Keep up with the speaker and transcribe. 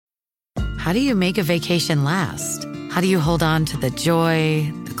how do you make a vacation last? How do you hold on to the joy,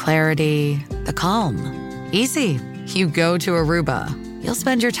 the clarity, the calm? Easy. You go to Aruba. You'll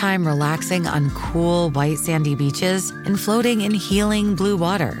spend your time relaxing on cool, white, sandy beaches and floating in healing blue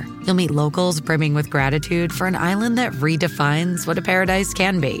water. You'll meet locals brimming with gratitude for an island that redefines what a paradise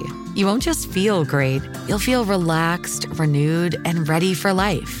can be. You won't just feel great, you'll feel relaxed, renewed, and ready for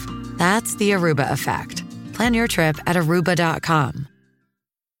life. That's the Aruba effect. Plan your trip at Aruba.com.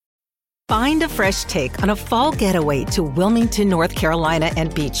 Find a fresh take on a fall getaway to Wilmington, North Carolina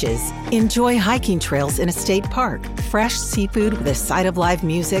and beaches. Enjoy hiking trails in a state park, fresh seafood with a side of live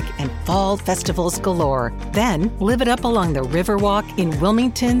music, and fall festivals galore. Then live it up along the Riverwalk in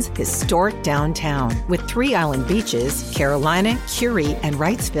Wilmington's historic downtown. With 3 island beaches, Carolina, Curie, and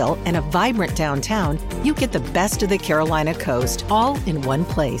Wrightsville, and a vibrant downtown, you get the best of the Carolina coast all in one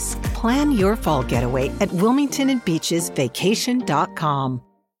place. Plan your fall getaway at WilmingtonandBeachesVacation.com.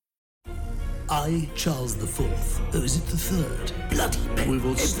 I, Charles IV, is it the third? Bloody pen. We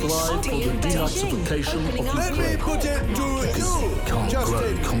will strive for the denazification of Ukraine. Let me put it to you,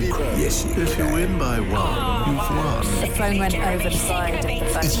 Justin Bieber. Yes, if you win by one, you've won. The phone went over the side of the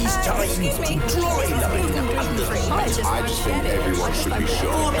phone. It is time to dry I just think everyone should be sure.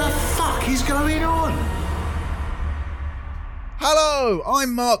 What the fuck is going on? Hello,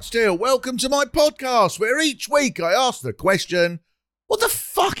 I'm Mark Steele. Welcome to my podcast, where each week I ask the question, what the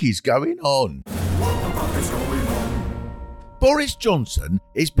fuck is going on? Boris Johnson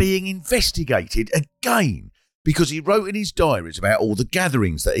is being investigated again because he wrote in his diaries about all the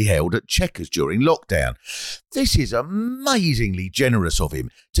gatherings that he held at Chequers during lockdown. This is amazingly generous of him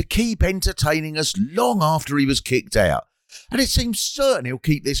to keep entertaining us long after he was kicked out. And it seems certain he'll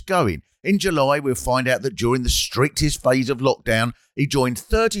keep this going. In July, we'll find out that during the strictest phase of lockdown, he joined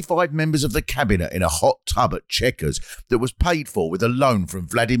 35 members of the cabinet in a hot tub at Chequers that was paid for with a loan from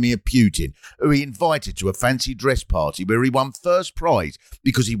Vladimir Putin, who he invited to a fancy dress party where he won first prize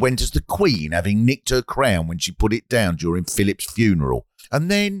because he went as the Queen, having nicked her crown when she put it down during Philip's funeral.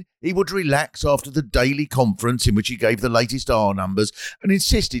 And then he would relax after the daily conference in which he gave the latest R numbers and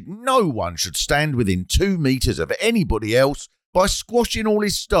insisted no one should stand within 2 metres of anybody else, by squashing all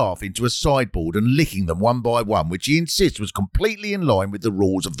his staff into a sideboard and licking them one by one, which he insists was completely in line with the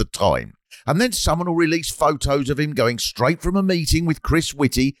rules of the time. And then someone will release photos of him going straight from a meeting with Chris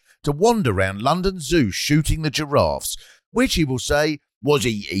Whitty to wander around London Zoo shooting the giraffes, which he will say was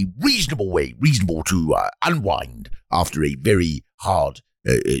a reasonable to unwind after a very hard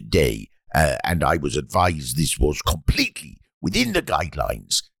day. And I was advised this was completely within the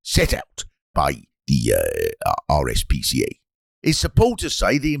guidelines set out by the RSPCA. His supporters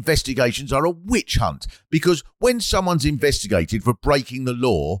say the investigations are a witch hunt because when someone's investigated for breaking the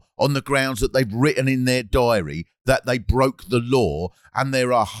law on the grounds that they've written in their diary that they broke the law and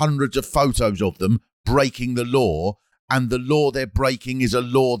there are hundreds of photos of them breaking the law and the law they're breaking is a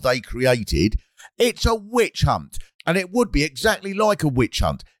law they created, it's a witch hunt. And it would be exactly like a witch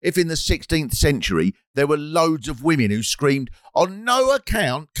hunt if in the 16th century there were loads of women who screamed, "On no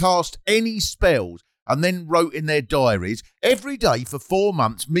account cast any spells," and then wrote in their diaries, "Every day for 4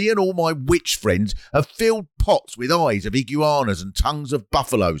 months, me and all my witch friends have filled pots with eyes of iguanas and tongues of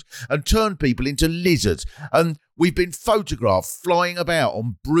buffaloes and turned people into lizards. And we've been photographed flying about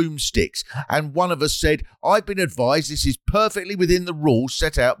on broomsticks. And one of us said, I've been advised this is perfectly within the rules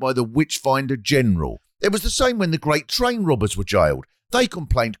set out by the Witchfinder General." It was the same when the great train robbers were jailed. They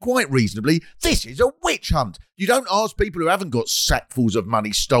complained quite reasonably, "This is a witch hunt. You don't ask people who haven't got sackfuls of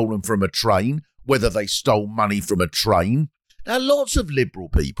money stolen from a train whether they stole money from a train." Now, lots of liberal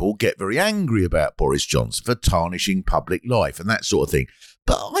people get very angry about Boris Johnson for tarnishing public life and that sort of thing.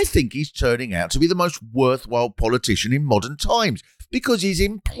 But I think he's turning out to be the most worthwhile politician in modern times because he's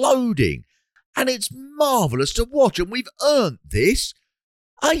imploding. And it's marvellous to watch, and we've earned this.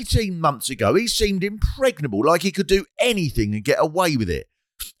 18 months ago, he seemed impregnable, like he could do anything and get away with it.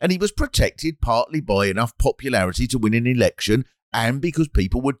 And he was protected partly by enough popularity to win an election and because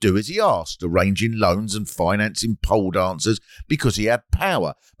people would do as he asked, arranging loans and financing pole dancers because he had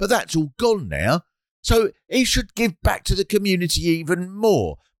power. But that's all gone now. So he should give back to the community even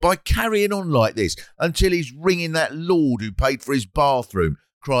more by carrying on like this until he's ringing that lord who paid for his bathroom,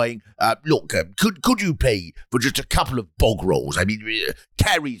 crying, "Look, could you pay for just a couple of bog rolls? I mean,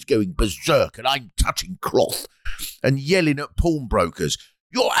 Carrie's going berserk and I'm touching cloth," and yelling at pawnbrokers,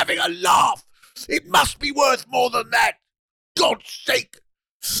 "You're having a laugh. It must be worth more than that. God's sake,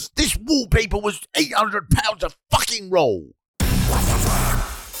 this wallpaper was £800 a fucking roll." What the fuck?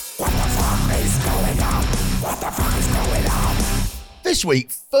 What the fuck is going on? What the fuck is going on? This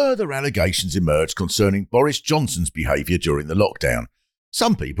week, further allegations emerged concerning Boris Johnson's behaviour during the lockdown.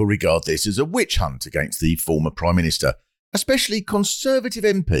 Some people regard this as a witch hunt against the former Prime Minister, especially Conservative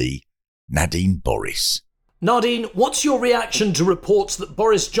MP Nadine Boris. Nadine, what's your reaction to reports that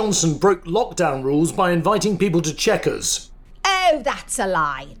Boris Johnson broke lockdown rules by inviting people to Chequers? Oh, that's a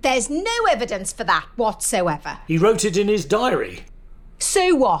lie. There's no evidence for that whatsoever. He wrote it in his diary.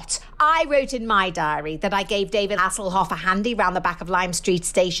 So what? I wrote in my diary that I gave David Hasselhoff a handy round the back of Lime Street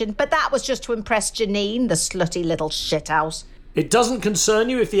Station, but that was just to impress Janine, the slutty little shithouse. It doesn't concern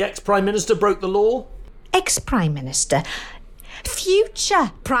you if the ex-Prime Minister broke the law? Ex-Prime Minister?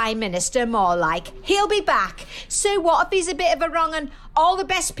 Future Prime Minister, more like. He'll be back. So what if he's a bit of a wrong and all the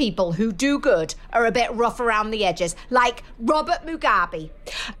best people who do good are a bit rough around the edges, like Robert Mugabe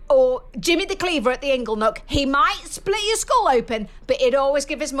or Jimmy the Cleaver at the Inglenook? He might split your skull open, but he'd always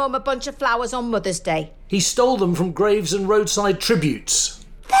give his mum a bunch of flowers on Mother's Day. He stole them from graves and roadside tributes.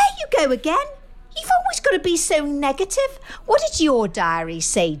 There you go again. You've always got to be so negative. What did your diary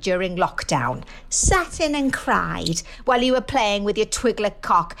say during lockdown? Sat in and cried while you were playing with your twiglet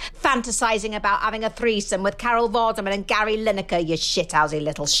cock, fantasising about having a threesome with Carol Vorderman and Gary Lineker, you shithousey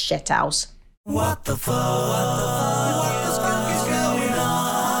little shithouse. What the fuck? What the fuck is going on?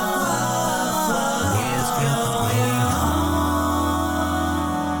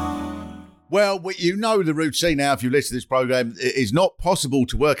 Well, you know the routine now. If you listen to this programme, it is not possible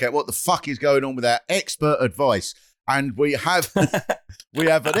to work out what the fuck is going on without expert advice. And we have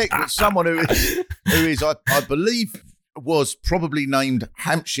someone who is I believe was probably named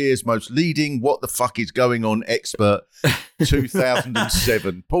Hampshire's most leading what the fuck is going on expert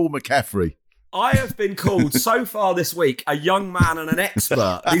 2007, Paul McCaffrey. I have been called so far this week a young man and an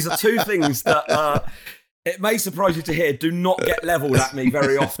expert. These are two things that it may surprise you to hear do not get levelled at me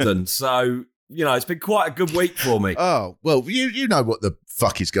very often. So, you know, it's been quite a good week for me. Oh, well, you know what the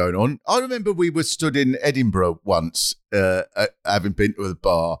fuck is going on. I remember we were stood in Edinburgh once, having been to a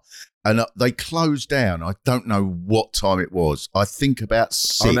bar, and they closed down. I don't know what time it was. I think about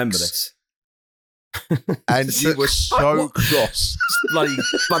 6. I remember this. And you were so cross. Bloody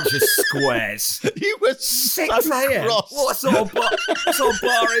bunch of squares. You were 6 so a.m. cross. What sort of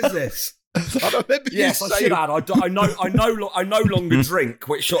bar is this? I remember yes, you I saying, should add. I no longer drink,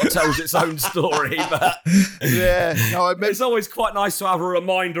 which sort of tells its own story. But yeah, no, it's always quite nice to have a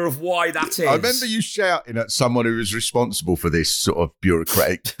reminder of why that is. I remember you shouting at someone who was responsible for this sort of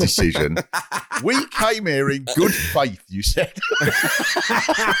bureaucratic decision. We came here in good faith, you said.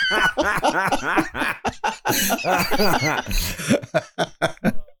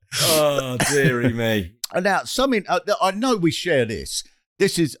 Oh, dearie me. And now, something I know we share this.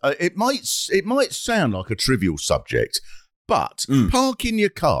 This is it might sound like a trivial subject, but parking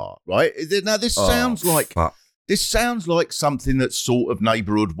your car, right? Now this sounds like something that's sort of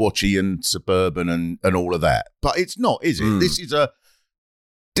neighbourhood watchy and suburban and all of that, but it's not, is it? This is a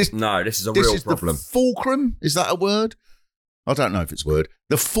real problem. The fulcrum, is that a word? I don't know if it's a word.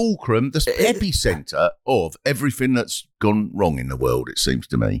 The fulcrum, the epicentre of everything that's gone wrong in the world. It seems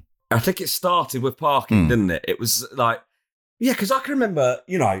to me. I think it started with parking, didn't it? It was like. Yeah, because I can remember,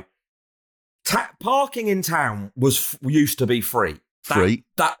 you know, parking in town used to be free.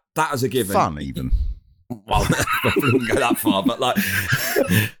 That was a given. Fun, even. Well, I wouldn't go that far, but like,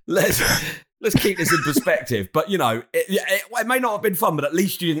 let's keep this in perspective. But you know, it may not have been fun, but at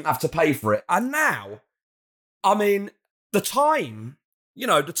least you didn't have to pay for it. And now, I mean, the time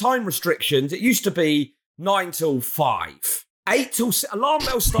restrictions. It used to be 9 till 5, 8 till 6. Alarm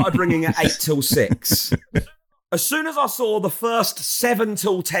bells started ringing at 8 till 6. As soon as I saw the first 7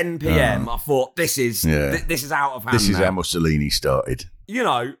 till 10 p.m, I thought, this is out of hand. This is how Mussolini started. You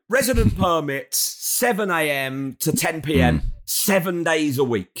know, resident permits, 7 a.m. to 10 p.m, 7 days a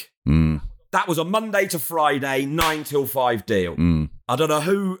week. That was a Monday to Friday, 9 till 5 deal. I don't know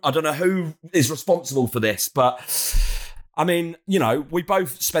who is responsible for this, but I mean, you know, we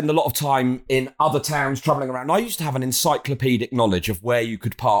both spend a lot of time in other towns travelling around. I used to have an encyclopedic knowledge of where you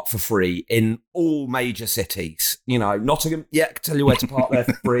could park for free in all major cities. You know, Nottingham, yeah, I can tell you where to park there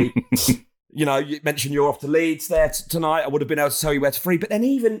for free. You know, you mentioned you're off to Leeds there tonight. I would have been able to tell you where to free. But then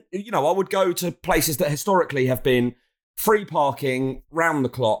even, you know, I would go to places that historically have been free parking round the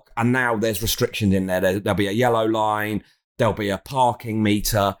clock, and now there's restrictions in there. There'll be a yellow line. There'll be a parking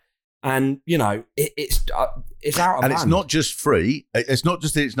meter. And, you know, it's out of hand. And it's not just free. It's not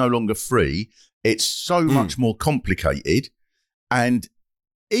just that it's no longer free. It's so much more complicated. And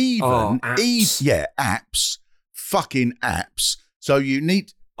even, apps, fucking apps. So you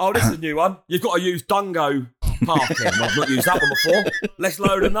need... Oh, this is a new one. You've got to use Dungo parking. I've not used that one before. Let's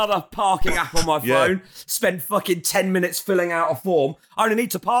load another parking app on my phone. Spend fucking 10 minutes filling out a form. I only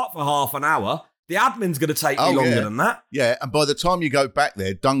need to park for half an hour. The admin's going to take me longer than that. Yeah, and by the time you go back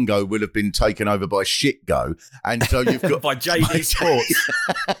there, Dungo will have been taken over by Shitgo, and so you've got by JD Sports,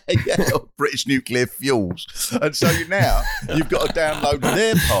 British Nuclear Fuels, and so you've got to download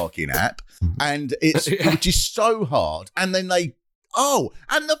their parking app, and which is so hard, and then and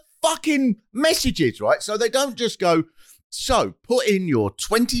the fucking messages, right? So they don't just go, so put in your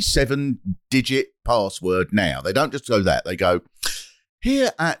 27-digit password now. They don't just go that. They go,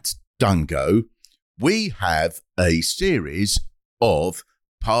 here at Dungo, we have a series of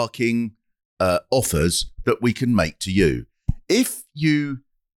parking offers that we can make to you. If you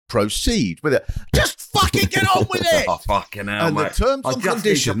proceed with it, just fucking get on with it. Oh, fucking hell, and mate. The terms and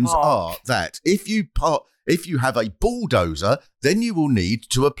conditions are that if you have a bulldozer, then you will need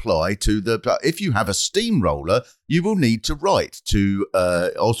to apply to if you have a steamroller, you will need to write to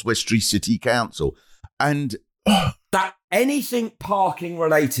Oswestry City Council. And that anything parking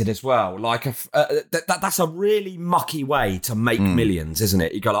related as well, like that's a really mucky way to make millions, isn't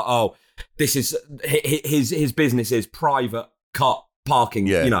it? You go like, this is his business is private car parking.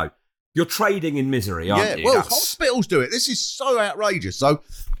 Yeah. You know, you're trading in misery, aren't you? Well, hospitals do it. This is so outrageous. So,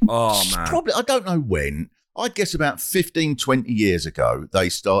 man, probably I don't know when. I'd guess about 15, 20 years ago, they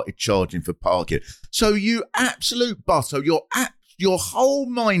started charging for parking. So you absolute bust. So your whole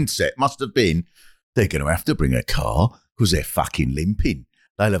mindset must have been, they're going to have to bring a car because they're fucking limping.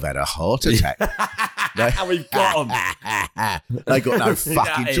 They'll have had a heart attack. We've got them. They got no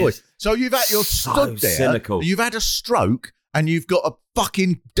fucking choice. So you're stood there. Cynical. You've had a stroke and you've got to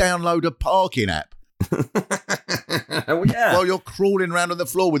fucking download a parking app. Oh, yeah. While you're crawling around on the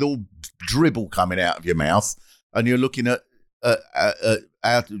floor with all dribble coming out of your mouth, and you're looking at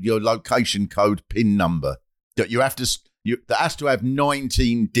your location code PIN number that you have to. That has to have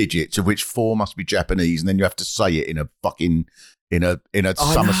 19 digits, of which 4 must be Japanese, and then you have to say it in a fucking in a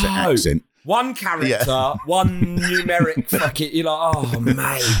Somerset accent. One character, one numeric fucking. You're like, oh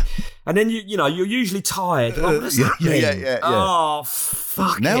mate, and then you're usually tired. Yeah. Oh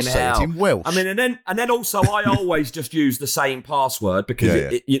fucking now hell. say it in Welsh. I mean, and then also I always just use the same password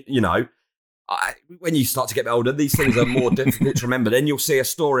because when you start to get older, these things are more difficult to remember. Then you'll see a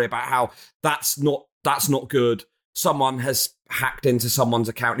story about how that's not good. Someone has hacked into someone's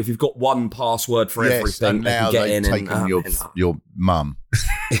account. If you've got one password for everything, now they can get in taken your mum.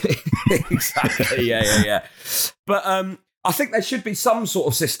 Exactly. Yeah. But I think there should be some sort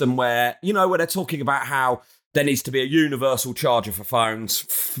of system where they're talking about how there needs to be a universal charger for phones.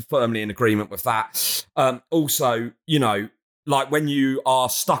 Firmly in agreement with that. Also, like when you are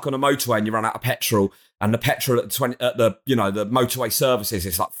stuck on a motorway and you run out of petrol. And the petrol at the motorway services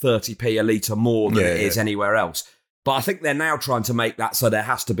is like 30p a litre more than it is anywhere else. But I think they're now trying to make that so there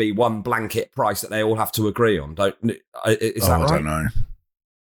has to be one blanket price that they all have to agree on. Is that right? I don't know.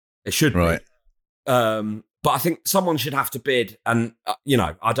 It should be. But I think someone should have to bid. And,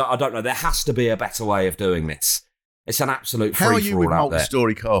 I don't know. There has to be a better way of doing this. It's an absolute free-for-all out there. How are you with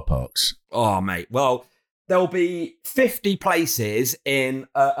multi-storey car parks? Oh, mate. Well, there'll be 50 places in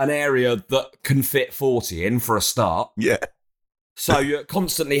an area that can fit 40 in for a start. Yeah. So you're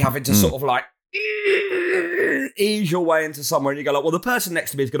constantly having to sort of like ease your way into somewhere, and you go like, well, the person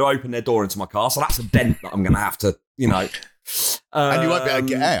next to me is going to open their door into my car, so that's a dent that I'm going to have to, and you won't be able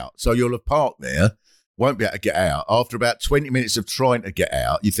to get out. So you'll have parked there, won't be able to get out. After about 20 minutes of trying to get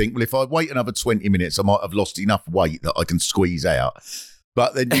out, you think, well, if I wait another 20 minutes, I might have lost enough weight that I can squeeze out.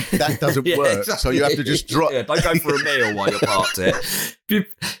 But then that doesn't work, exactly. So you have to just drop. Yeah, don't go for a meal while you're parked it.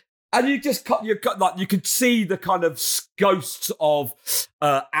 And you could see the kind of ghosts of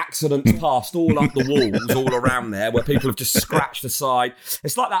accidents passed all up the walls, all around there, where people have just scratched aside.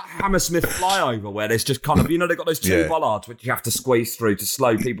 It's like that Hammersmith flyover where there's just kind of, they've got those two bollards which you have to squeeze through to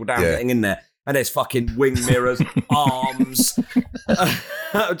slow people down getting in there. And there's fucking wing mirrors, arms,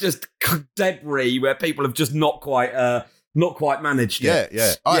 just debris where people have just not quite managed it.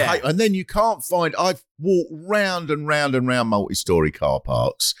 Yeah. I hate, and then you can't find. I've walked round and round and round multi-storey car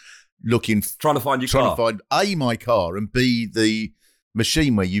parks, trying to find A, my car, and B, the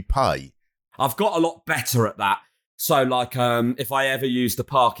machine where you pay. I've got a lot better at that. So, like, if I ever use the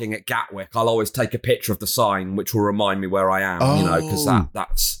parking at Gatwick, I'll always take a picture of the sign, which will remind me where I am. Because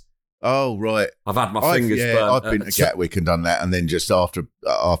that's. Oh right. I've had my fingers burnt. I've been to Gatwick and done that, and then just after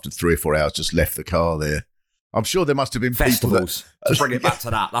 3 or 4 hours, just left the car there. I'm sure there must have been festivals. To bring it back to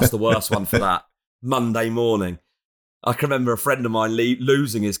that, that's the worst one for that. Monday morning. I can remember a friend of mine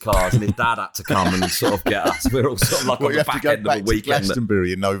losing his cars, and his dad had to come and sort of get us. We're all sort of like on the back end of a weekend.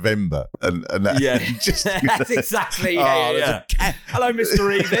 Glastonbury in November, and that, that's exactly. Yeah. Hello,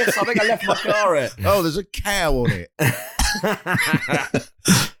 Mr. Evis. I think I left my car here. Oh, there's a cow on it.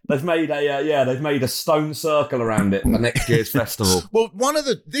 They've made a stone circle around it for next year's festival. Well,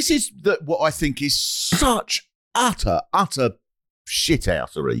 this is what I think is such utter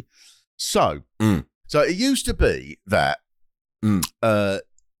shithousery. So it used to be that, and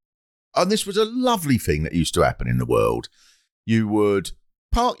this was a lovely thing that used to happen in the world. You would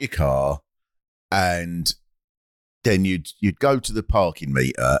park your car, and then you'd go to the parking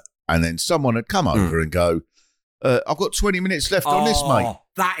meter, and then someone would come over and go, I've got 20 minutes left on this, mate.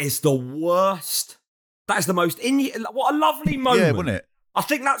 That is the worst. That is the most... what a lovely moment. Yeah, wasn't it? I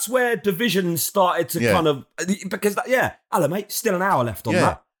think that's where divisions started to kind of... Because, hello, mate, still an hour left on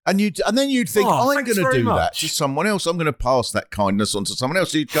that. And then you'd think, I'm going to do much. that to someone else. I'm going to pass that kindness on to someone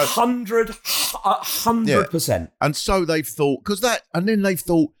else. So you'd go... 100%. And so they've thought... And then they've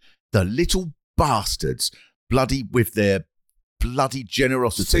thought, the little bastards, bloody with their... bloody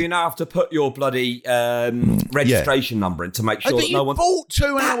generosity. So you now have to put your bloody registration number in to make sure that no one... bought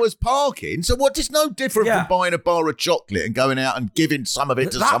 2 hours parking, so what? It's no different from buying a bar of chocolate and going out and giving some of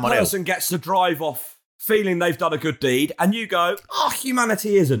it to someone else. That person gets to drive off feeling they've done a good deed, and you go,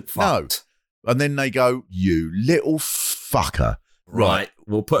 humanity isn't fucked. No. And then they go, you little fucker. Right.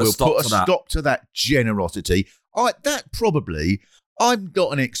 We'll put a stop to that generosity. I'm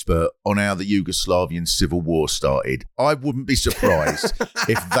not an expert on how the Yugoslavian civil war started. I wouldn't be surprised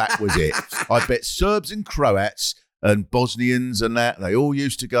if that was it. I bet Serbs and Croats and Bosnians and that, they all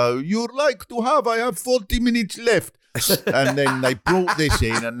used to go, you'd like to have, I have 40 minutes left. And then they brought this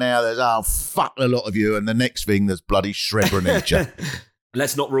in, and now there's, fuck a lot of you. And the next thing, there's bloody Srebrenica.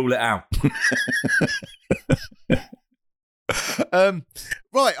 Let's not rule it out.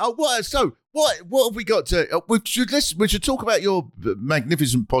 Right. What have we got to? We should talk about your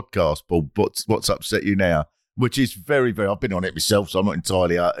magnificent podcast, Paul. What's upset you now? Which is very, very. I've been on it myself, so I'm not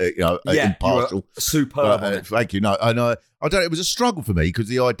entirely, impartial. Superb. Thank you. No, and I don't. It was a struggle for me because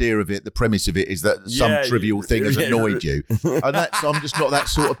the idea of it, the premise of it, is that some trivial thing has annoyed you, and I'm just not that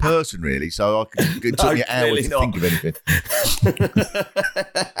sort of person, really. So it took me hours to think of anything.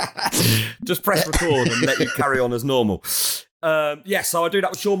 Just press record and let you carry on as normal. So I do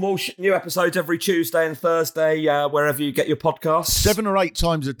that with Sean Walsh. New episodes every Tuesday and Thursday, wherever you get your podcasts. 7 or 8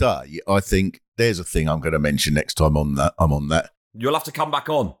 times a day, I think. There's a thing I'm going to mention next time I'm on that. You'll have to come back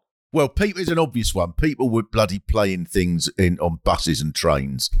on. Well, people is an obvious one. People were bloody playing things on buses and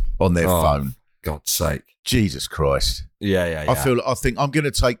trains on their phone. God's sake. Jesus Christ. Yeah. I think I'm going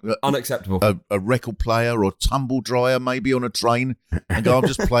to take unacceptable a record player or tumble dryer maybe on a train and go, I'm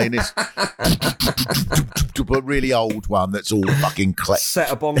just playing this a really old one that's all fucking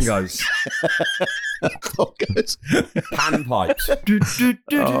set of bongos. Panpipes.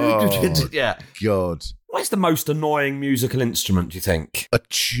 Yeah. God. What's the most annoying musical instrument, do you think? A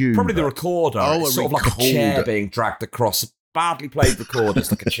tune. Probably the recorder. It's sort of like a chair being dragged across. Badly played recorder.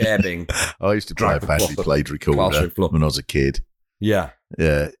 It's like a chair being. I used to play a badly played recorder when I was a kid. Yeah.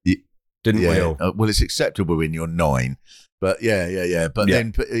 Yeah. Didn't we all? Well, it's acceptable when you're 9. But But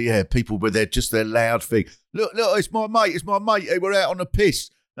then, people were there, just their loud thing. Look, it's my mate. They were out on a piss.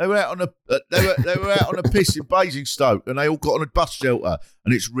 They were out on a piss in Basingstoke, and they all got on a bus shelter,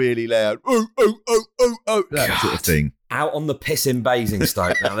 and it's really loud. Oh, that sort of thing. Out on the piss in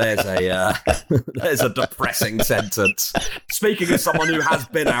Basingstoke. Now there's a depressing sentence. Speaking of someone who has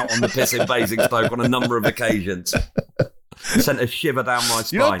been out on the piss in Basingstoke on a number of occasions, sent a shiver down my spine.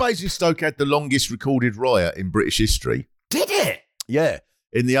 You know, Basingstoke had the longest recorded riot in British history. Did it? Yeah.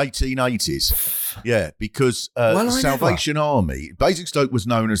 In the 1880s. Yeah, because the Salvation Army, Basingstoke was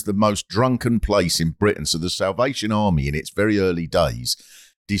known as the most drunken place in Britain. So the Salvation Army, in its very early days,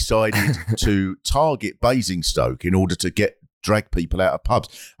 decided to target Basingstoke in order to drag people out of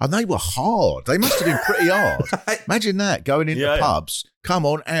pubs. And they were hard. They must have been pretty hard. Imagine that, going into pubs, come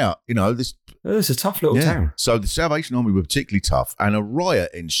on out. You know, this... It's a tough little town. So the Salvation Army were particularly tough, and a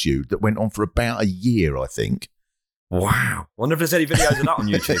riot ensued that went on for about a year, I think. Wow. I wonder if there's any videos of that on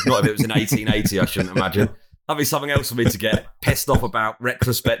YouTube. Not if it was in 1880, I shouldn't imagine. That'd be something else for me to get pissed off about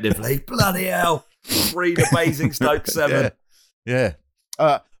retrospectively. Bloody hell. Free the Basingstoke 7. Yeah.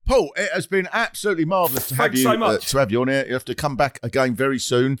 Paul, it has been absolutely marvellous to have you so much. To have you on here. You have to come back again very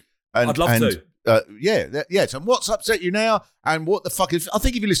soon. I'd love to. Yes. And what's upset you now? And what the fuck is... I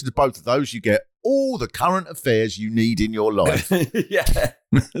think if you listen to both of those, you get all the current affairs you need in your life. Yeah.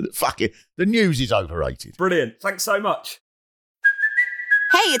 Fuck it. The news is overrated. Brilliant. Thanks so much.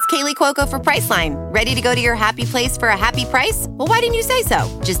 Hey, it's Kaylee Cuoco for Priceline. Ready to go to your happy place for a happy price? Well, why didn't you say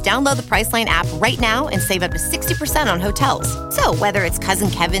so? Just download the Priceline app right now and save up to 60% on hotels. So whether it's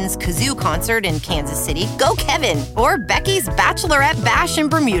Cousin Kevin's Kazoo Concert in Kansas City, go Kevin, or Becky's Bachelorette Bash in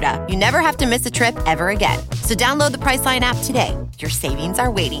Bermuda, you never have to miss a trip ever again. So download the Priceline app today. Your savings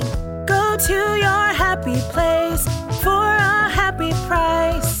are waiting. Go to your happy place for a happy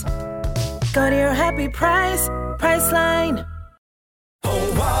price. Go to your happy price, Priceline.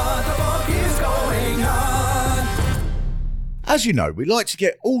 Oh, what the fuck is going on? As you know, we like to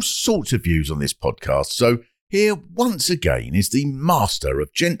get all sorts of views on this podcast, so here once again is the master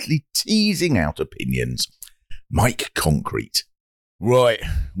of gently teasing out opinions, Mike Concrete. Right,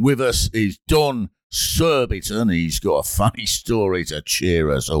 with us is Don Surbiton. He's got a funny story to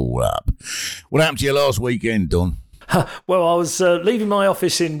cheer us all up. What happened to you last weekend, Don? Well, I was leaving my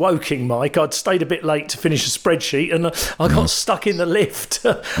office in Woking, Mike. I'd stayed a bit late to finish a spreadsheet and I got stuck in the lift.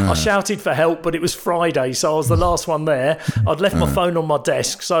 I shouted for help, but it was Friday, so I was the last one there. I'd left my phone on my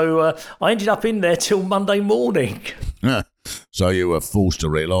desk, so I ended up in there till Monday morning. So you were forced to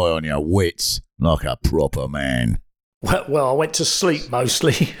rely on your wits like a proper man. Well, I went to sleep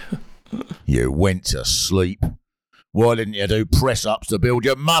mostly. You went to sleep? Why didn't you do press-ups to build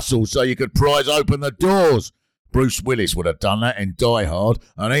your muscles so you could prise open the doors? Bruce Willis would have done that in Die Hard,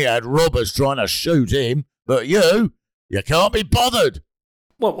 and he had robbers trying to shoot him. But you can't be bothered.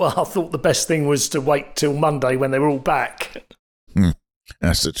 Well, I thought the best thing was to wait till Monday when they were all back.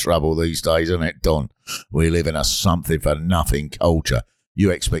 That's the trouble these days, isn't it, Don? We live in a something-for-nothing culture.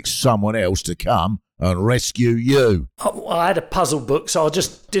 You expect someone else to come and rescue you. I had a puzzle book, so I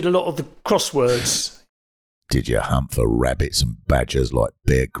just did a lot of the crosswords. Did you hunt for rabbits and badgers like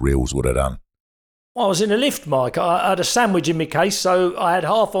Bear Grylls would have done? I was in a lift, Mike. I had a sandwich in my case, so I had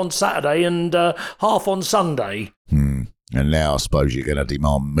half on Saturday and half on Sunday. And now I suppose you're going to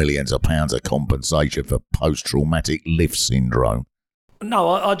demand millions of pounds of compensation for post-traumatic lift syndrome. No,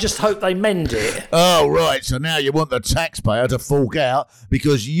 I just hope they mend it. Oh, right. So now you want the taxpayer to fork out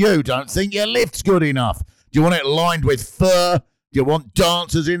because you don't think your lift's good enough. Do you want it lined with fur? Do you want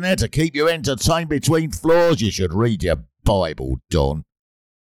dancers in there to keep you entertained between floors? You should read your Bible, Don.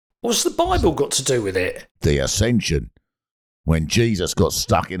 What's the Bible got to do with it? The Ascension. When Jesus got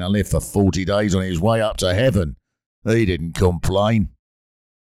stuck in a lift for 40 days on his way up to heaven, he didn't complain.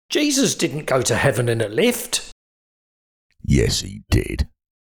 Jesus didn't go to heaven in a lift. Yes, he did.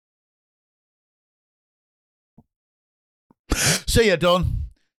 See ya, Don.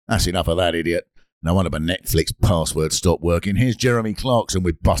 That's enough of that, idiot. No wonder my Netflix password stopped working. Here's Jeremy Clarkson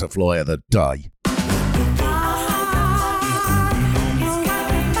with Butterfly of the Day.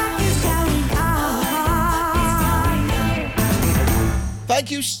 Thank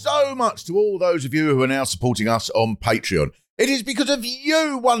you so much to all those of you who are now supporting us on Patreon. It is because of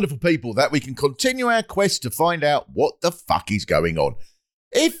you wonderful people that we can continue our quest to find out what the fuck is going on.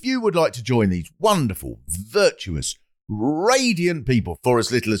 If you would like to join these wonderful, virtuous, radiant people for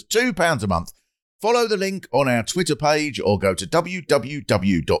as little as £2 a month, follow the link on our Twitter page or go to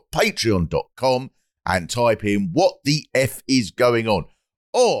www.patreon.com and type in what the F is going on.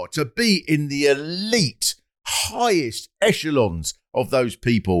 Or to be in the elite, highest echelons of those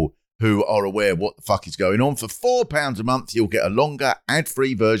people who are aware what the fuck is going on. For £4 a month, you'll get a longer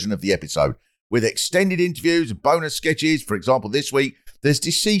ad-free version of the episode with extended interviews and bonus sketches. For example, this week, there's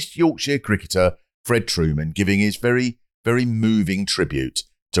deceased Yorkshire cricketer Fred Truman giving his very, very moving tribute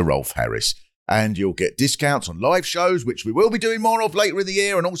to Rolf Harris. And you'll get discounts on live shows, which we will be doing more of later in the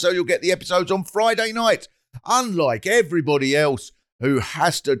year. And also you'll get the episodes on Friday night. Unlike everybody else who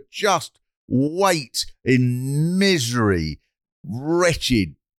has to just wait in misery,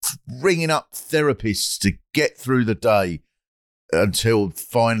 wretched, ringing up therapists to get through the day until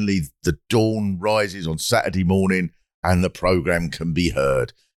finally the dawn rises on Saturday morning and the programme can be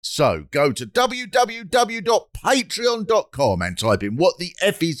heard. So go to www.patreon.com and type in what the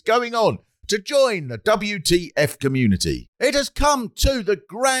F is going on to join the WTF community. It has come to the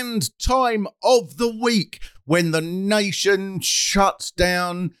grand time of the week when the nation shuts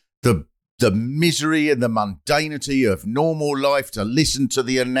down the misery and the mundanity of normal life to listen to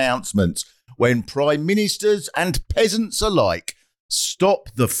the announcements, when prime ministers and peasants alike stop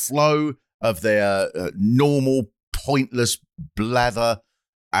the flow of their normal, pointless blather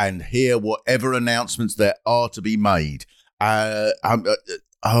and hear whatever announcements there are to be made. Oh,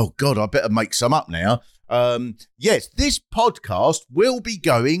 God, I better make some up now. Yes, this podcast will be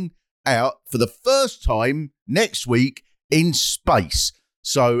going out for the first time next week in space.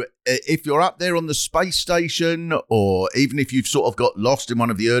 So if you're up there on the space station, or even if you've sort of got lost in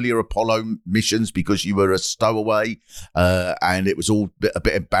one of the earlier Apollo missions because you were a stowaway, and it was all a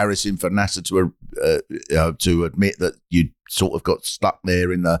bit embarrassing for NASA to admit that you sort of got stuck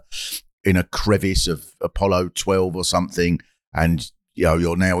there in a crevice of Apollo 12 or something, and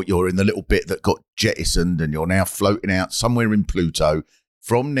you're in the little bit that got jettisoned, and you're now floating out somewhere in Pluto.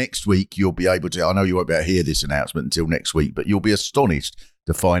 From next week, you'll be able to. I know you won't be able to hear this announcement until next week, but you'll be astonished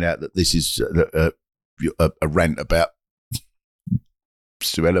to find out that this is a rant about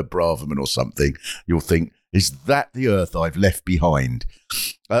Suella Braverman or something. You'll think, is that the Earth I've left behind?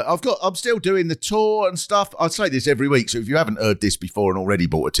 I'm still doing the tour and stuff. I say this every week, so if you haven't heard this before and already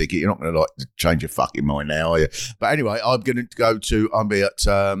bought a ticket, you're not going to change your fucking mind now, are you? But anyway, I'm going to go to. I'll be at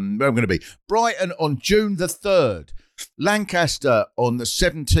where I'm going to be. Brighton on June the 3rd. Lancaster on the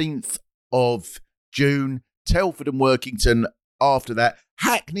 17th of June. Telford and Workington after that.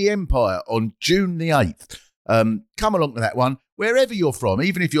 Hackney Empire on June the 8th. Come along to that one, wherever you're from,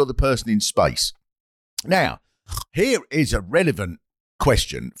 even if you're the person in space. Now, here is a relevant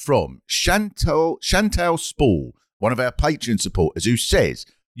question from Chantal Spall, one of our Patreon supporters, who says,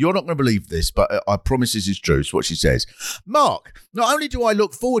 you're not going to believe this, but I promise this is true. It's what she says. Mark, not only do I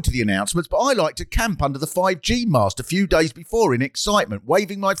look forward to the announcements, but I like to camp under the 5G mast a few days before in excitement,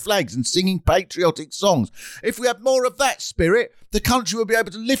 waving my flags and singing patriotic songs. If we have more of that spirit, the country will be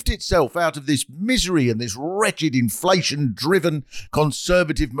able to lift itself out of this misery and this wretched inflation-driven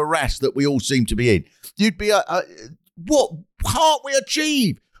conservative morass that we all seem to be in. You'd be what can't we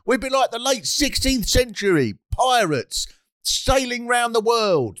achieve? We'd be like the late 16th century pirates, sailing round the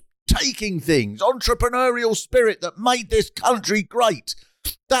world, taking things, entrepreneurial spirit that made this country great.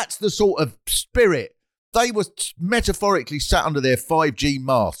 That's the sort of spirit. They were metaphorically sat under their 5G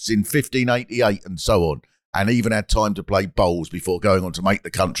masts in 1588 and so on, and even had time to play bowls before going on to make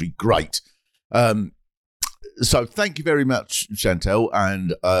the country great. So thank you very much, Chantal,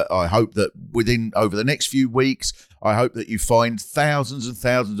 and I hope that over the next few weeks, I hope that you find thousands and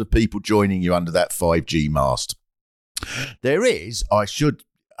thousands of people joining you under that 5G mast. There is, I should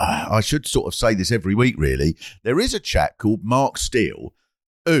sort of say this every week, really. There is a chap called Mark Steele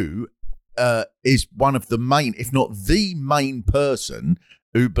who is one of the main, if not the main person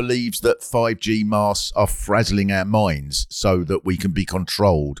who believes that 5G masts are frazzling our minds so that we can be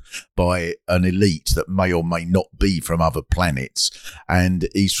controlled by an elite that may or may not be from other planets. And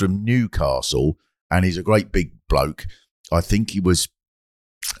he's from Newcastle, and he's a great big bloke. I think he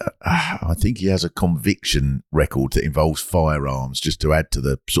has a conviction record that involves firearms, just to add to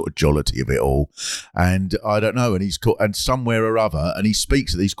the sort of jollity of it all. And I don't know, and somewhere or other, and he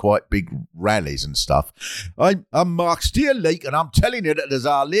speaks at these quite big rallies and stuff. I'm Mark Steele, and I'm telling you that there's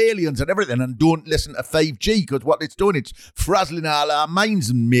all aliens and everything, and don't listen to 5G, because what it's doing, it's frazzling all our minds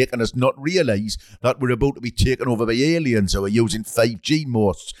and making us not realise that we're about to be taken over by aliens who are using 5G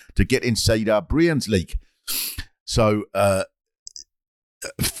masts to get inside our brains, like. So,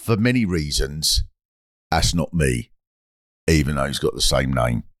 for many reasons, that's not me, even though he's got the same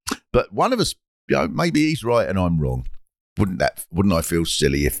name. But one of us, maybe he's right and I'm wrong. Wouldn't I feel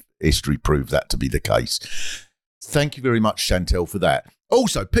silly if history proved that to be the case? Thank you very much, Chantal, for that.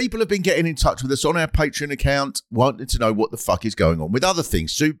 Also, people have been getting in touch with us on our Patreon account, wanting to know what the fuck is going on with other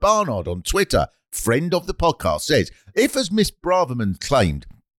things. Sue Barnard on Twitter, friend of the podcast, says, if, as Miss Braverman claimed,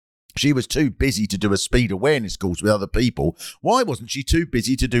 she was too busy to do a speed awareness course with other people, why wasn't she too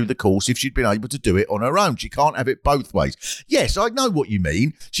busy to do the course if she'd been able to do it on her own? She can't have it both ways. Yes, I know what you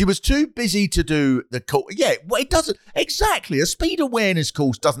mean. She was too busy to do the course. Yeah, well, it doesn't. Exactly. A speed awareness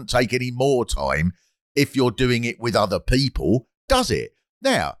course doesn't take any more time if you're doing it with other people, does it?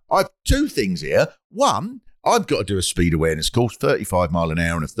 Now, I've two things here. One, I've got to do a speed awareness course, 35 mile an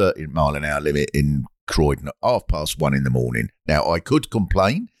hour and a 30 mile an hour limit in Croydon at 1:30 in the morning. Now, I could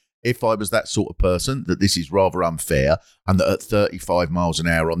complain if I was that sort of person, that this is rather unfair, and that at 35 miles an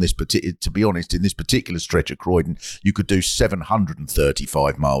hour on this particular, to be honest, in this particular stretch of Croydon, you could do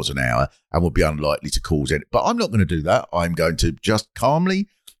 735 miles an hour and would be unlikely to cause any. But I'm not going to do that. I'm going to just calmly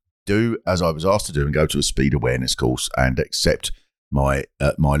do as I was asked to do and go to a speed awareness course and accept my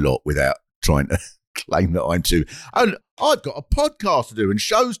lot without trying to claim that I'm too. And I've got a podcast to do and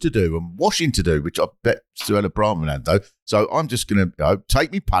shows to do and washing to do, which I bet Suella Braverman had, though. So I'm just going to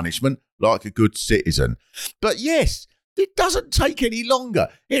take me punishment like a good citizen. But yes, it doesn't take any longer.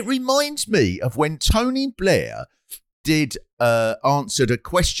 It reminds me of when Tony Blair answered a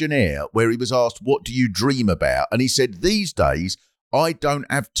questionnaire where he was asked, what do you dream about? And he said, these days, I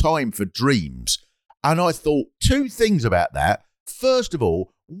don't have time for dreams. And I thought two things about that. First of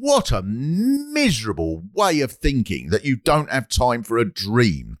all, What a miserable way of thinking that you don't have time for a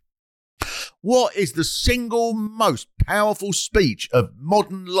dream. What is the single most powerful speech of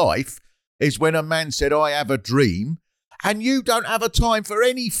modern life is when a man said, I have a dream, and you don't have a time for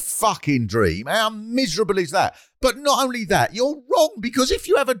any fucking dream. How miserable is that? But not only that, you're wrong, because if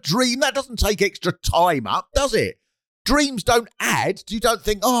you have a dream, that doesn't take extra time up, does it? Dreams don't add. You don't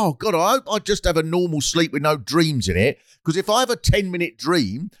think, oh, God, I hope I just have a normal sleep with no dreams in it, because if I have a 10-minute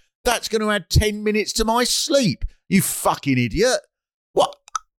dream, that's going to add 10 minutes to my sleep. You fucking idiot. What?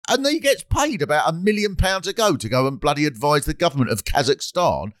 And he gets paid about £1 million a go and bloody advise the government of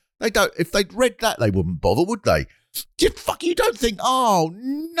Kazakhstan. They don't. If they'd read that, they wouldn't bother, would they? You don't think, oh,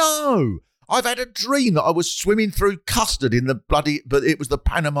 no. I've had a dream that I was swimming through custard in the bloody, but it was the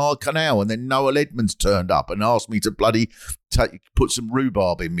Panama Canal, and then Noel Edmonds turned up and asked me to bloody put some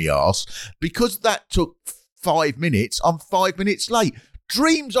rhubarb in me arse. Because that took 5 minutes, I'm 5 minutes late.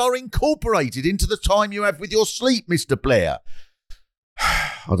 Dreams are incorporated into the time you have with your sleep, Mr. Blair.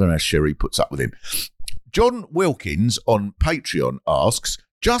 I don't know how Sherry puts up with him. John Wilkins on Patreon asks,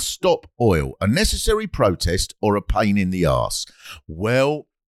 just stop oil, a necessary protest or a pain in the arse? Well,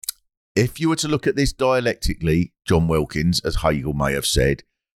 if you were to look at this dialectically, John Wilkins, as Hegel may have said,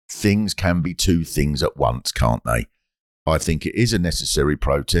 things can be two things at once, can't they? I think it is a necessary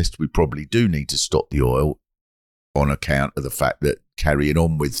protest. We probably do need to stop the oil on account of the fact that carrying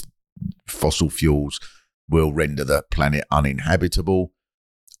on with fossil fuels will render the planet uninhabitable.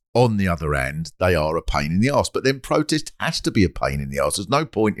 On the other hand, they are a pain in the arse. But then protest has to be a pain in the arse. There's no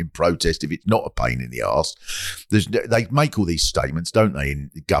point in protest if it's not a pain in the arse. They make all these statements, don't they,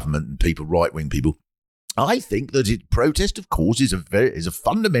 in government and people, right-wing people. I think that protest, of course, is a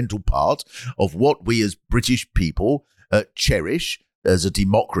fundamental part of what we as British people cherish as a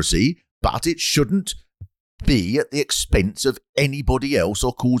democracy, but it shouldn't be at the expense of anybody else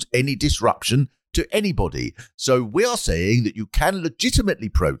or cause any disruption to anybody. So we are saying that you can legitimately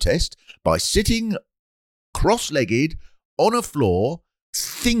protest by sitting cross-legged on a floor,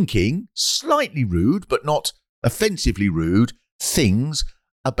 thinking slightly rude, but not offensively rude, things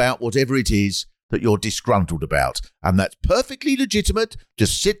about whatever it is that you're disgruntled about. And that's perfectly legitimate.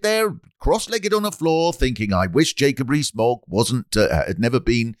 Just sit there cross-legged on a floor thinking, I wish Jacob Rees-Mogg had never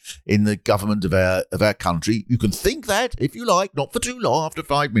been in the government of our country. You can think that if you like, not for too long. After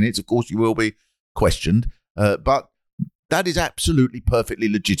 5 minutes, of course, you will be questioned, but that is absolutely perfectly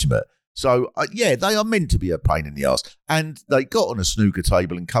legitimate. So, yeah, they are meant to be a pain in the arse. And they got on a snooker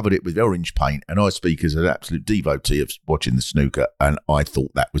table and covered it with orange paint. And I speak as an absolute devotee of watching the snooker, and I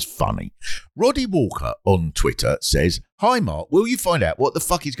thought that was funny. Roddy Walker on Twitter says, hi, Mark, will you find out what the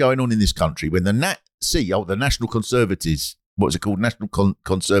fuck is going on in this country when the National Conservatives, what's it called? National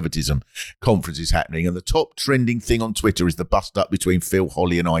Conservatism Conference is happening, and the top trending thing on Twitter is the bust-up between Phil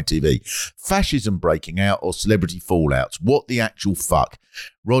Holly and ITV. Fascism breaking out or celebrity fallouts. What the actual fuck?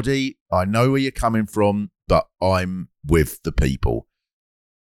 Roddy, I know where you're coming from, but I'm with the people.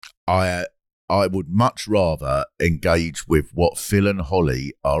 I would much rather engage with what Phil and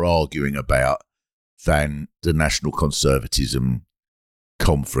Holly are arguing about than the National Conservatism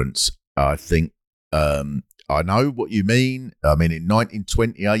Conference. I think I know what you mean. I mean, in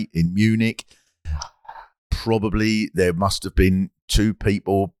 1928 in Munich, probably there must have been two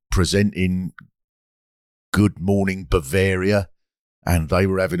people presenting Good Morning Bavaria, and they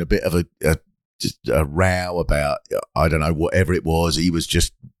were having a bit of a row about, I don't know, whatever it was. He was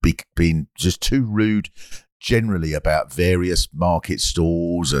just being just too rude generally about various market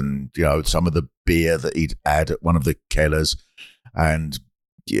stalls and, you know, some of the beer that he'd had at one of the Kellers. And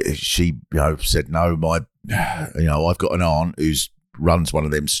she, said, no, I've got an aunt who runs one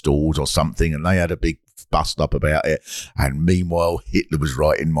of them stalls or something, and they had a big bust up about it. And meanwhile, Hitler was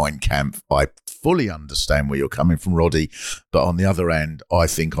writing Mein Kampf. I fully understand where you're coming from, Roddy, but on the other hand, I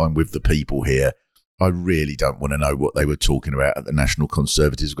think I'm with the people here. I really don't want to know what they were talking about at the National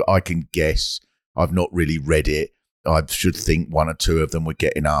Conservatives. I can guess. I've not really read it. I should think one or two of them were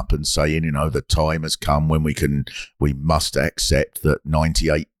getting up and saying, the time has come when we must accept that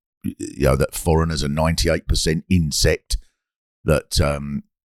 98, that foreigners are 98% insect, that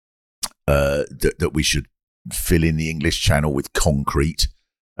that we should fill in the English Channel with concrete.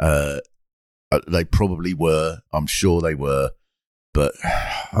 They probably were. I'm sure they were, but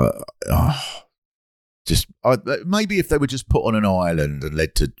maybe if they were just put on an island and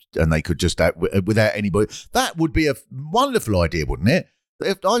they could just without anybody, that would be a wonderful idea, wouldn't it?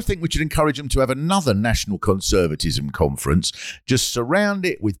 I think we should encourage them to have another National Conservatism Conference, just surround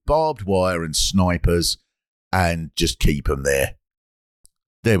it with barbed wire and snipers and just keep them there.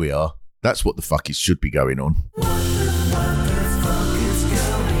 There we are. That's what the fuck should be going on.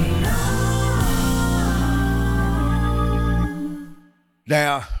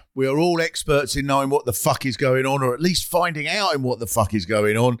 Now, we are all experts in knowing what the fuck is going on, or at least finding out in what the fuck is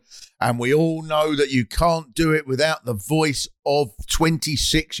going on. And we all know that you can't do it without the voice of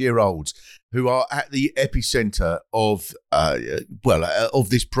 26-year-olds who are at the epicenter of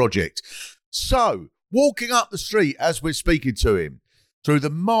this project. So, walking up the street as we're speaking to him, through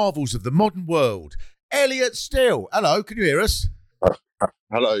the marvels of the modern world, Elliot Still. Hello, can you hear us?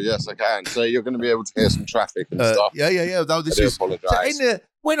 Hello, yes, I can. So you're going to be able to hear some traffic and stuff. Yeah. No, this is. Apologise. So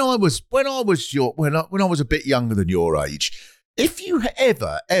when I was a bit younger than your age, if you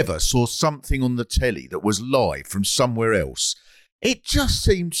ever saw something on the telly that was live from somewhere else, it just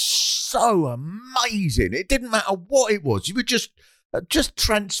seemed so amazing. It didn't matter what it was; you were just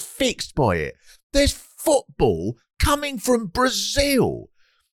transfixed by it. There's football coming from Brazil.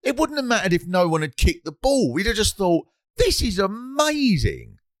 It wouldn't have mattered if no one had kicked the ball. We'd have just thought, this is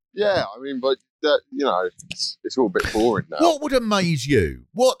amazing. Yeah, I mean, but it's all a bit boring now. What would amaze you?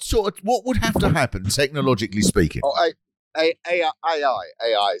 What would have to happen, technologically speaking? Oh, AI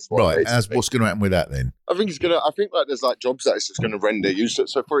is what. Right. What's going to happen with that then? I think there's like jobs that it's just going to render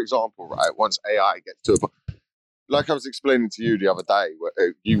useless. So, for example, right, once AI gets to like I was explaining to you the other day,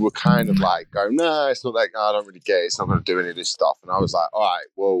 where you were kind of like going, "No, it's not like I don't really get it. It's not going to do any of this stuff." And I was like, "All right,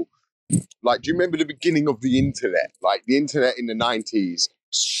 well." Like, do you remember the beginning of the internet? Like, the internet in the 90s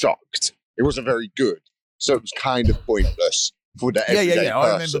sucked. It wasn't very good. So it was kind of pointless for the everyday person.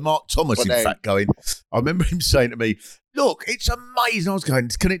 I remember Mark Thomas, I remember him saying to me, look, it's amazing. I was going,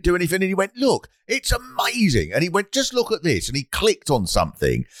 can it do anything? And he went, look, it's amazing. And he went, just look at this. And he clicked on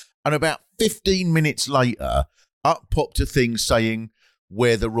something. And about 15 minutes later, up popped a thing saying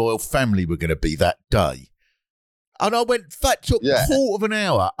where the royal family were going to be that day. And I went, that took a quarter of an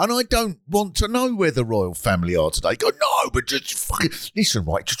hour, and I don't want to know where the royal family are today. Go, no, but just fucking, listen,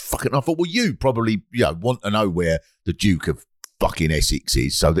 right, just fucking, I thought, well, you probably, want to know where the Duke of fucking Essex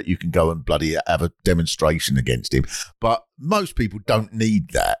is so that you can go and bloody have a demonstration against him. But most people don't need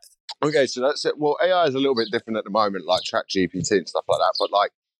that. Okay, so that's it. Well, AI is a little bit different at the moment, like ChatGPT and stuff like that. But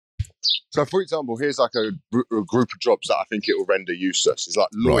so for example, here's like a group of jobs that I think it will render useless. It's like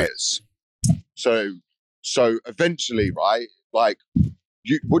lawyers. Right. So eventually, right, like,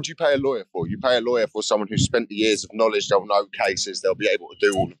 what do you pay a lawyer for? You pay a lawyer for someone who's spent the years of knowledge. They'll know cases. They'll be able to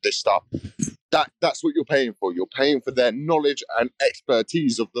do all of this stuff. That's what you're paying for. You're paying for their knowledge and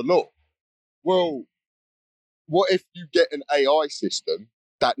expertise of the law. Well, what if you get an AI system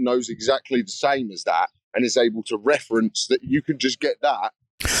that knows exactly the same as that and is able to reference that? You can just get that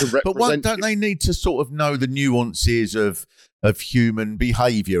to represent. But don't they need to sort of know the nuances of human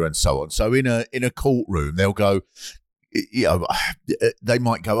behaviour and so on? So in a courtroom, they'll go, they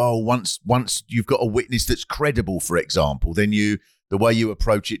might go, oh, once you've got a witness that's credible, for example, then the way you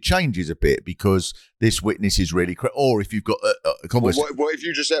approach it changes a bit because this witness is really or if you've got a conversation. What if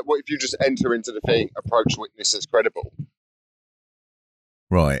you just enter into the thing, approach witness as credible?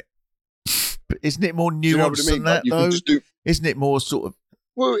 Right. But isn't it more nuanced than that, though? Isn't it more sort of?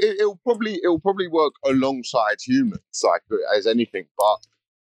 Well, it'll probably work alongside humans, like as anything. But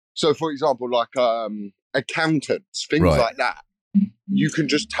so, for example, like accountants, things like that, you can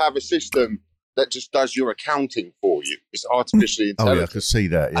just have a system that just does your accounting for you. It's artificially intelligent. Oh yeah, I can see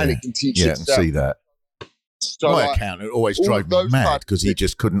that. Yeah. And it can teach itself. I can see that. So, my accountant always drove me mad because he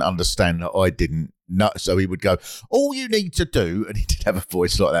just couldn't understand that I didn't know. So he would go, all you need to do, and he did have a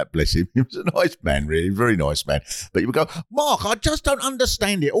voice like that, bless him. He was a nice man, really, very nice man. But he would go, Mark, I just don't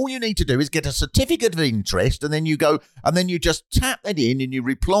understand it. All you need to do is get a certificate of interest, and then you go, and then you just tap that in, and you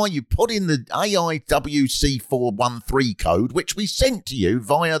reply, you put in the AIWC413 code, which we sent to you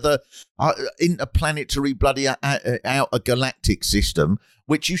via the interplanetary bloody outer galactic system,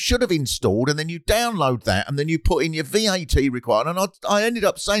 which you should have installed, and then you download that, and then you put in your VAT requirement. And I ended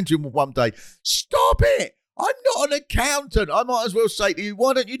up saying to him one day, stop it! I'm not an accountant. I might as well say to you,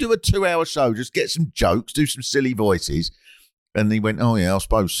 why don't you do a 2-hour show? Just get some jokes, do some silly voices. And he went, oh yeah, I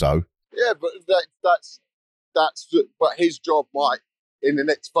suppose so. Yeah, but but his job might, in the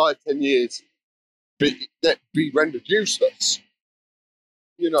next 5-10 years, be rendered useless.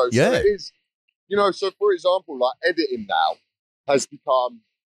 So it is, so for example, like editing now has become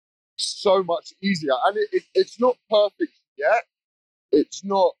so much easier, and it's not perfect yet. It's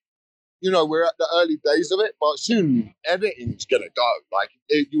not, we're at the early days of it, but soon editing's gonna go. Like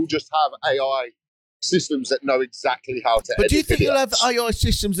you'll just have AI systems that know exactly how to edit. But do you think videos. You'll have AI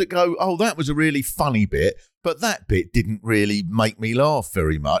systems that go, oh, that was a really funny bit, but that bit didn't really make me laugh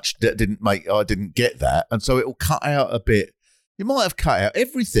very much. I didn't get that, and so it'll cut out a bit. You might have cut out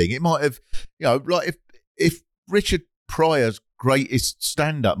everything. It might have, like if Richard Pryor's greatest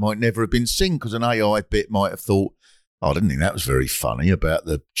stand-up might never have been seen because an AI bit might have thought, I didn't think that was very funny about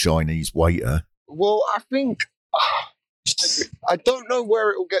the Chinese waiter. Well, I think I don't know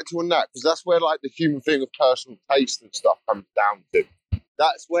where it will get to on that, because that's where like the human thing of personal taste and stuff comes down to.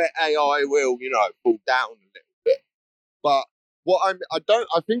 That's where AI will, fall down a little bit. But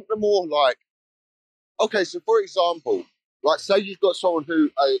I think the more like, okay, so for example, like say you've got someone who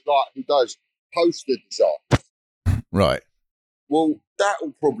does poster design. Right. Well, that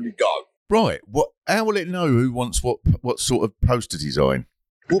will probably go. Right. How will it know who wants what sort of poster design?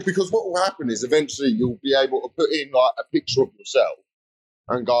 Well, because what will happen is eventually you'll be able to put in like a picture of yourself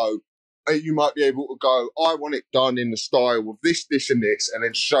and go, you might be able to go, I want it done in the style of this, this, and this, and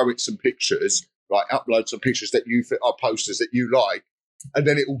then show it some pictures, like upload some pictures that you are posters that you like, and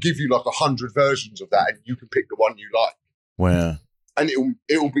then it will give you like 100 versions of that, and you can pick the one you like. Wow. And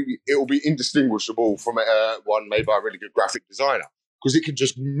it'll be indistinguishable from one made by a really good graphic designer, because it can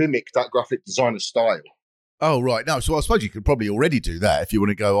just mimic that graphic designer style. Oh, right. No, so I suppose you could probably already do that if you want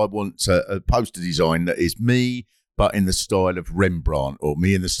to go, I want a poster design that is me, but in the style of Rembrandt, or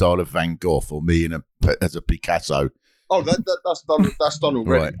me in the style of Van Gogh, or me as a Picasso. Oh, that's done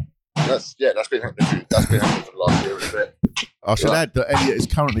already. Right. That's been happening. That's been happening for the last year and a bit. I should add that Elliot is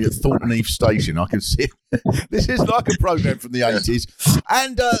currently at Thornton Heath Station. I can see this is like a programme from the 80s.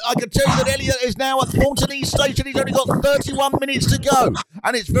 And I can tell you that Elliot is now at Thornton Heath Station. He's only got 31 minutes to go.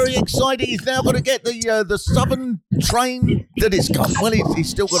 And it's very exciting. He's now got to get the Southern train that is come. Well, he's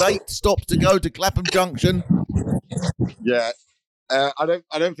still got 8 stops to go to Clapham Junction. Yeah. I don't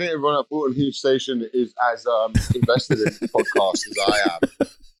think everyone at Thornton Heath Station is as invested in the podcast as I am.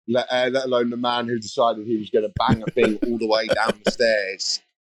 Let alone the man who decided he was going to bang a thing all the way down the stairs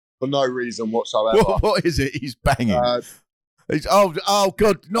for no reason whatsoever. What is it he's banging? Oh,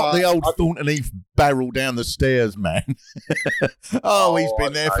 God, not the old Thornton Heath barrel down the stairs, man. He's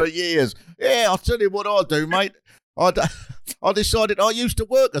been there for years. Yeah, I'll tell you what I'll do, mate. I decided I used to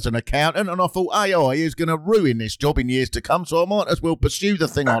work as an accountant, and I thought AI is going to ruin this job in years to come, so I might as well pursue the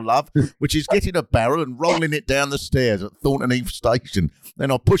thing I love, which is getting a barrel and rolling it down the stairs at Thornton Heath Station.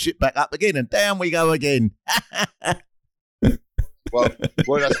 Then I'll push it back up again, and down we go again. Well,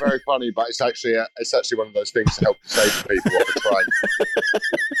 that's very funny, but it's actually one of those things to help save people off the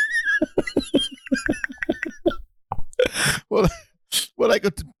train. Well, they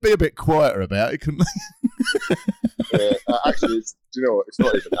got to be a bit quieter about it, couldn't they? Yeah, actually, do you know what? It's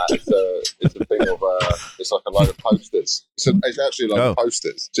not even that. It's a thing of it's like a load of posters. It's actually a load of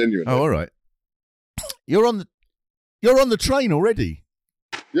posters, genuinely. Oh, all right. You're on the train already.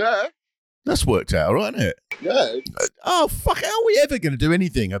 Yeah. That's worked out, all right, isn't it? Yeah. Oh, fuck! How are we ever going to do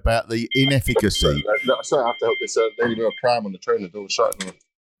anything about the inefficacy? So I have to help this lady with a pram on the train. The door's shut.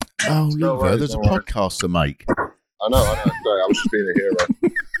 Oh, Lever, there's a podcast to make. I know. Sorry, I was just being a hero.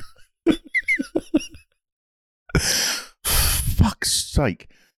 Fuck's sake.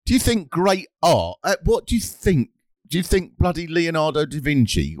 Do you think great art, what do you think? Do you think bloody Leonardo da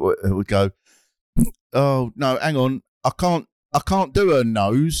Vinci would go, oh, no, hang on, I can't do her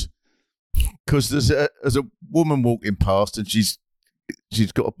nose because there's a woman walking past and she's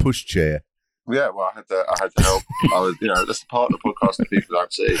got a pushchair. Yeah, well, I had to help. That's the part of the podcast that people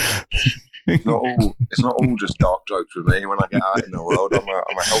don't see. It's not all just dark jokes with me. When I get out in the world, I'm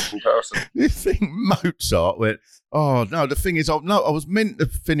a helpful person. You think Mozart went, oh no, the thing is, I was meant to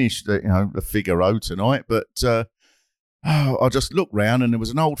finish the Figaro tonight, but I just looked round and there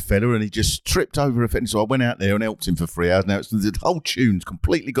was an old fella and he just tripped over a fence. So I went out there and helped him for 3 hours. Now the whole tune's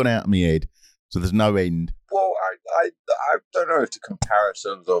completely gone out of my head, so there's no end. Well, I don't know if the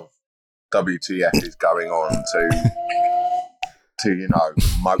comparisons of WTF is going on to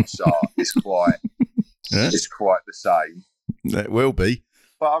Mozart is quite the same. It will be.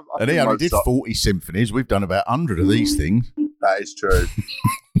 But and he only did 40 symphonies. We've done about 100 of these things. That is true.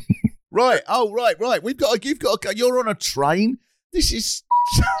 Right. Oh, right. You've got to go. You're on a train. This is.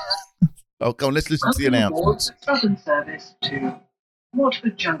 Oh, go on. Let's listen to the announcements. Southern service to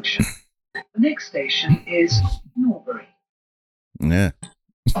Watford Junction. The next station is Norbury. Yeah.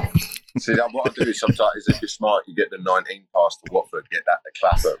 See, what I do is sometimes, if you're smart, you get the 19 past to Watford, get that to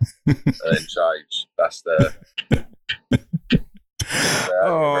Clapham, and then change. That's the.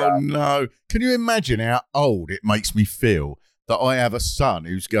 Oh no! Can you imagine how old it makes me feel that I have a son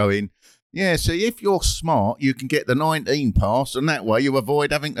who's going? Yeah, see, if you're smart, you can get the 19 pass, and that way you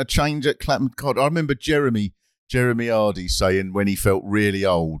avoid having to change at Clapham. God, I remember Jeremy Hardy saying when he felt really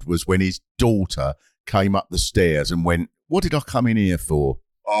old was when his daughter came up the stairs and went, "What did I come in here for?"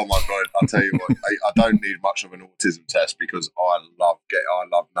 Oh my God! I'll tell you what. I don't need much of an autism test because I love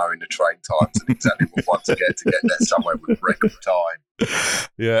knowing the train times and exactly what one to get there somewhere with record time.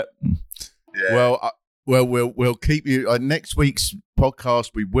 Yeah. Yeah. Well, Well, we'll keep you next week's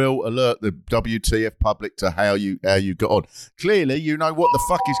podcast. We will alert the WTF public to how you got on. Clearly, you know what the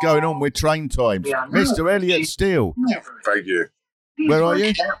fuck is going on with train times, Mr. Elliot Steele. Thank you. Where are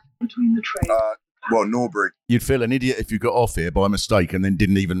you? Between the train. Well, Norbury. You'd feel an idiot if you got off here by mistake and then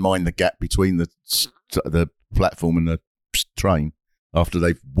didn't even mind the gap between the platform and the train after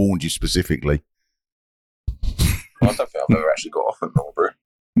they've warned you specifically. I don't think I've ever actually got off at Norbury.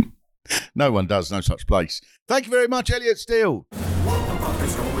 No one does, no such place. Thank you very much, Elliot Steele.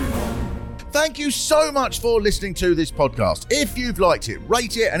 Thank you so much for listening to this podcast. If you've liked it,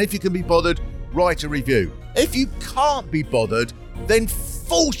 rate it, and if you can be bothered, write a review. If you can't be bothered, then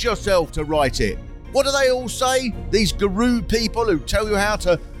force yourself to write it. What do they all say? These guru people who tell you how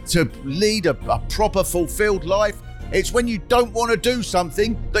to lead a proper, fulfilled life. It's when you don't want to do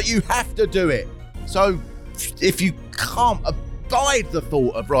something that you have to do it. So if you can't abide the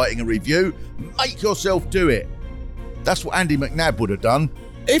thought of writing a review, make yourself do it. That's what Andy McNabb would have done.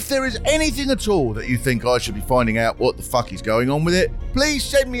 If there is anything at all that you think I should be finding out what the fuck is going on with it, please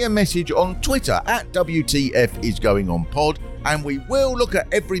send me a message on Twitter at WTFisGoingOnPod, and we will look at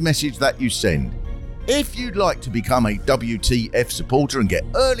every message that you send. If you'd like to become a WTF supporter and get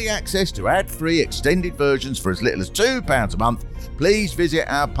early access to ad-free extended versions for as little as £2 a month, please visit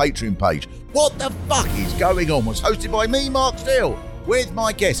our Patreon page. What the Fuck Is Going On was hosted by me, Mark Steele, with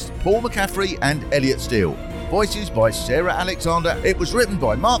my guests Paul McCaffrey and Elliot Steele. Voices by Sarah Alexander. It was written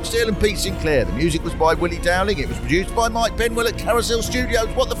by Mark Steele and Pete Sinclair. The music was by Willie Dowling. It was produced by Mike Benwell at Carousel Studios.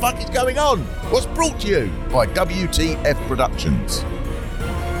 What the Fuck Is Going On was brought to you by WTF Productions.